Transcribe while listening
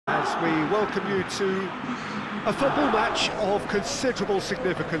we welcome you to a football match of considerable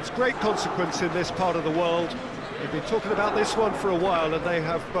significance, great consequence in this part of the world. They've been talking about this one for a while, and they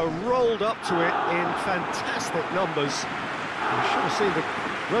have rolled up to it in fantastic numbers. You should have seen the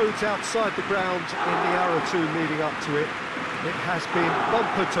roads outside the ground in the hour or two leading up to it. It has been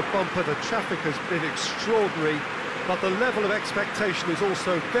bumper to bumper, the traffic has been extraordinary, but the level of expectation is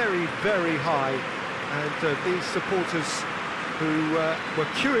also very, very high. And these supporters who were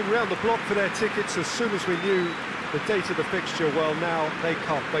queuing round the block for their tickets as soon as we knew the date of the fixture, well, now they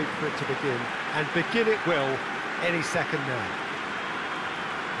can't wait for it to begin. And begin it will any second now.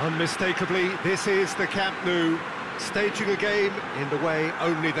 Unmistakably, this is the Camp Nou, staging a game in the way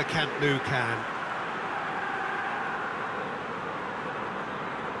only the Camp Nou can.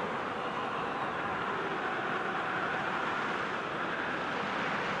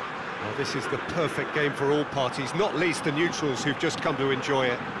 Well, this is the perfect game for all parties, not least the neutrals who've just come to enjoy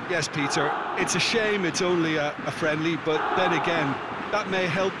it. Yes, Peter, it's a shame it's only a friendly, but then again, that may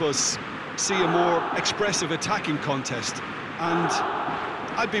help us see a more expressive attacking contest. And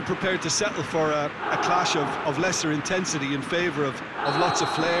I'd be prepared to settle for a clash of lesser intensity in favour of lots of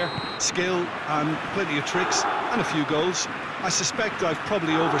flair, skill, and plenty of tricks, and a few goals. I suspect I've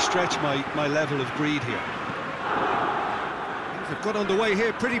probably overstretched my level of greed here. They've got underway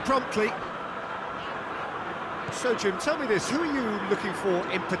here pretty promptly. So, Jim, tell me this, who are you looking for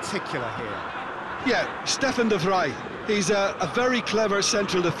in particular here? Yeah, Stefan de Vrij. He's a very clever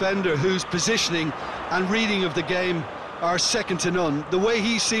central defender whose positioning and reading of the game are second to none. The way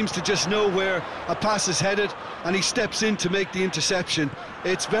he seems to just know where a pass is headed and he steps in to make the interception,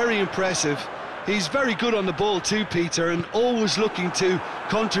 it's very impressive. He's very good on the ball too, Peter, and always looking to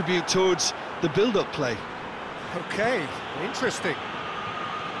contribute towards the build-up play. Okay, interesting.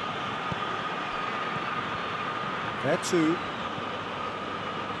 There too.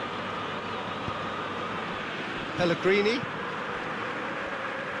 Pellegrini.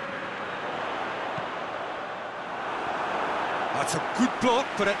 That's a good block,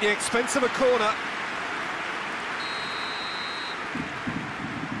 but at the expense of a corner.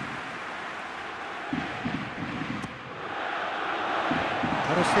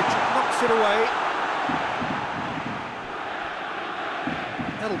 Perisic knocks it away.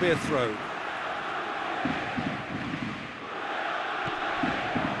 That'll be a throw.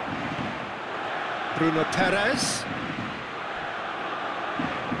 Bruno Perez.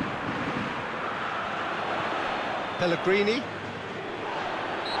 Pellegrini.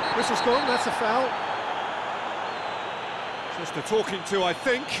 Whistle's gone, that's a foul. Just a talking to, I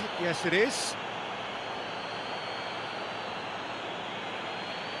think. Yes, it is.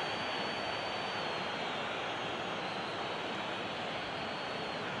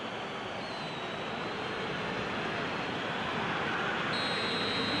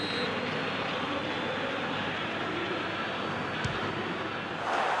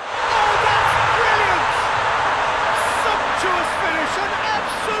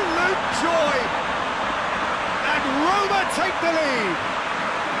 Roma take the lead.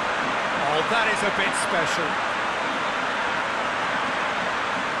 Oh, that is a bit special.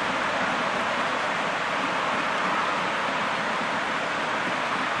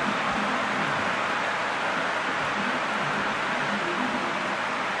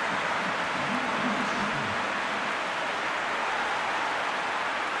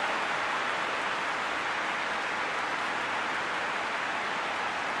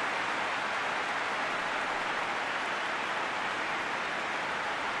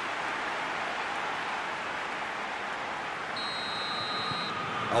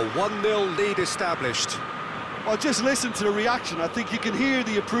 A 1-0 lead established. Well, just listen to the reaction. I think you can hear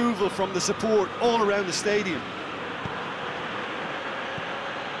the approval from the support all around the stadium.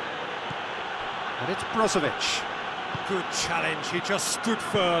 And it's Brozovic. Good challenge, he just stood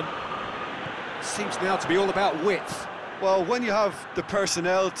firm. Seems now to be all about width. Well, when you have the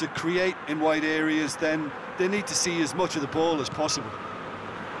personnel to create in wide areas, then they need to see as much of the ball as possible.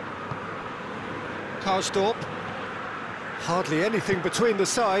 Karsdorp. Hardly anything between the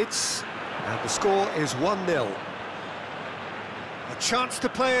sides, and the score is 1-0. A chance to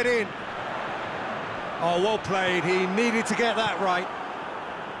play it in. Oh, well played, he needed to get that right.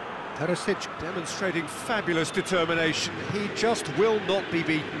 Perisic demonstrating fabulous determination, he just will not be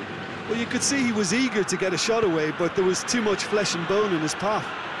beaten. Well, you could see he was eager to get a shot away, but there was too much flesh and bone in his path.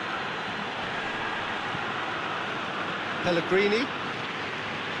 Pellegrini.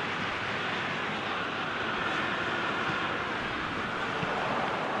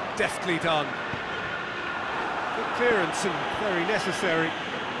 Deftly done. Good clearance and very necessary.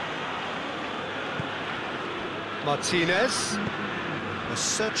 Martinez. A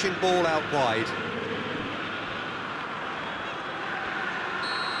searching ball out wide.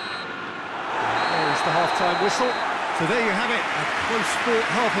 There is the half-time whistle. So there you have it, a close-fought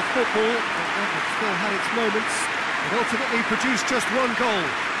half of football, but it still had its moments. It ultimately produced just one goal.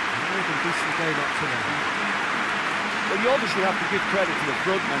 A more than decent game up to now. Well, you obviously have to give credit to the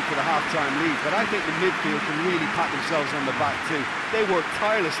front men for the half-time lead, but I think the midfield can really pat themselves on the back too. They work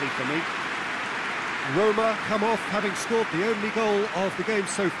tirelessly for me. Roma come off having scored the only goal of the game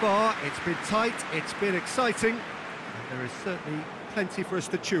so far. It's been tight, it's been exciting, and there is certainly plenty for us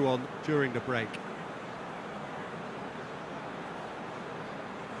to chew on during the break.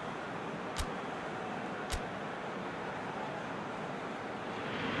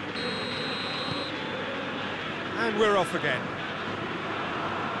 And we're off again.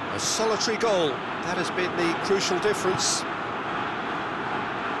 A solitary goal, that has been the crucial difference.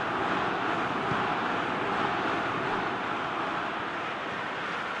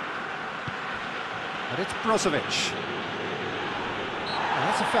 And it's Brozovic. And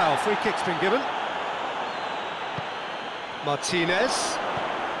that's a foul, free kick's been given. Martinez.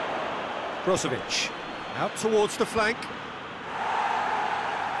 Brozovic, out towards the flank.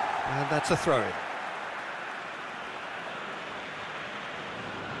 And that's a throw-in.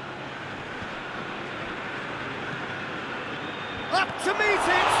 Up to meet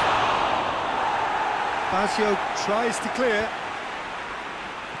it! Basio tries to clear.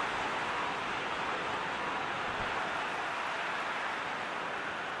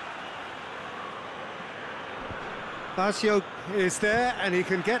 Basio is there and he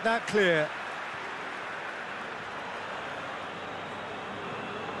can get that clear.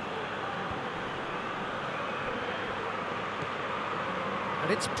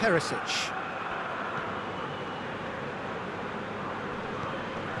 And it's Perisic.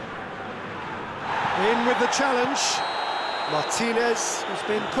 In with the challenge. Martinez has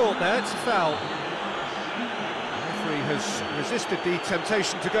been caught there, it's a foul. The referee has resisted the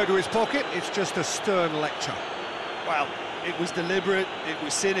temptation to go to his pocket, it's just a stern lecture. Well, it was deliberate, it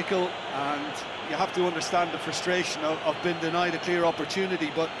was cynical, and you have to understand the frustration of being denied a clear opportunity,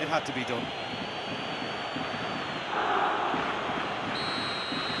 but it had to be done.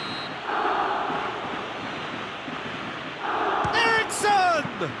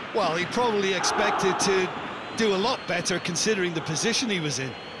 Well, he probably expected to do a lot better considering the position he was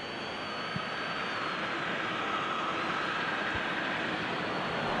in.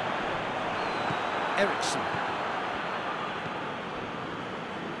 Eriksson.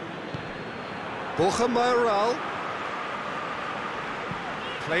 Borja Mayoral.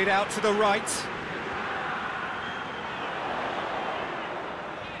 Played out to the right.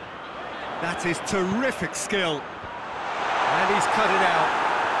 That is terrific skill. And he's cut it out.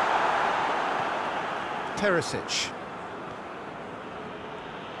 Perisic.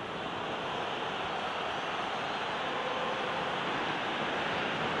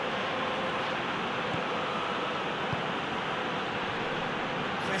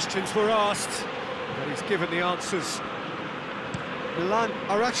 Questions were asked, but he's given the answers. Milan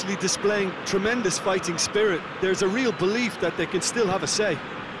are actually displaying tremendous fighting spirit. There's a real belief that they can still have a say.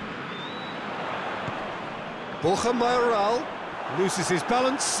 Borja Mayoral loses his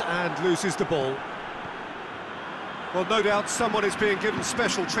balance and loses the ball. Well, no doubt someone is being given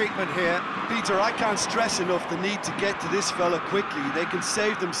special treatment here. Peter, I can't stress enough the need to get to this fella quickly. They can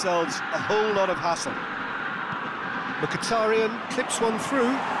save themselves a whole lot of hassle. Mkhitaryan clips one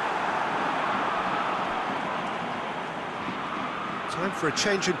through. Time for a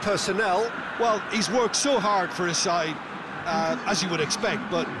change in personnel. Well, he's worked so hard for his side, as you would expect,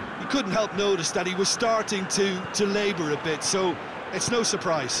 but you couldn't help notice that he was starting to labour a bit, so it's no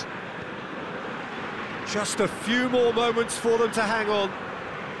surprise. Just a few more moments for them to hang on.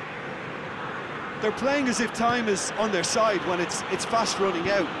 They're playing as if time is on their side when it's fast running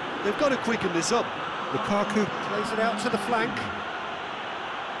out. They've got to quicken this up. Lukaku plays it out to the flank.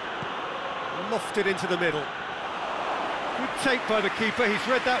 Lofted into the middle. Good take by the keeper, he's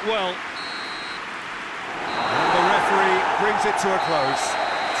read that well. And the referee brings it to a close.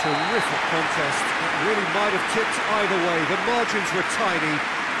 Terrific contest. It really might have tipped either way. The margins were tiny,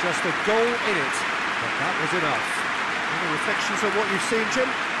 just a goal in it. But that was enough. Any reflections on what you've seen, Jim?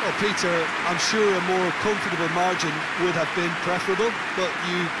 Well, Peter, I'm sure a more comfortable margin would have been preferable, but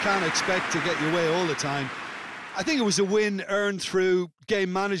you can't expect to get your way all the time. I think it was a win earned through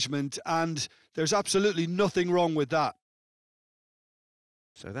game management, and there's absolutely nothing wrong with that.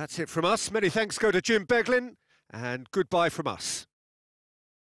 So that's it from us. Many thanks go to Jim Beglin, and goodbye from us.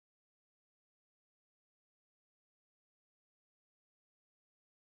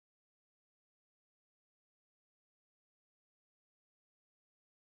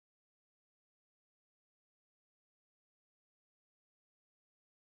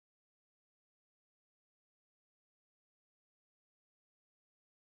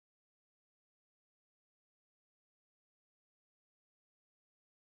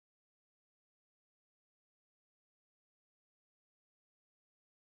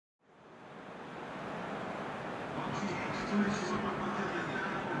 Thank you.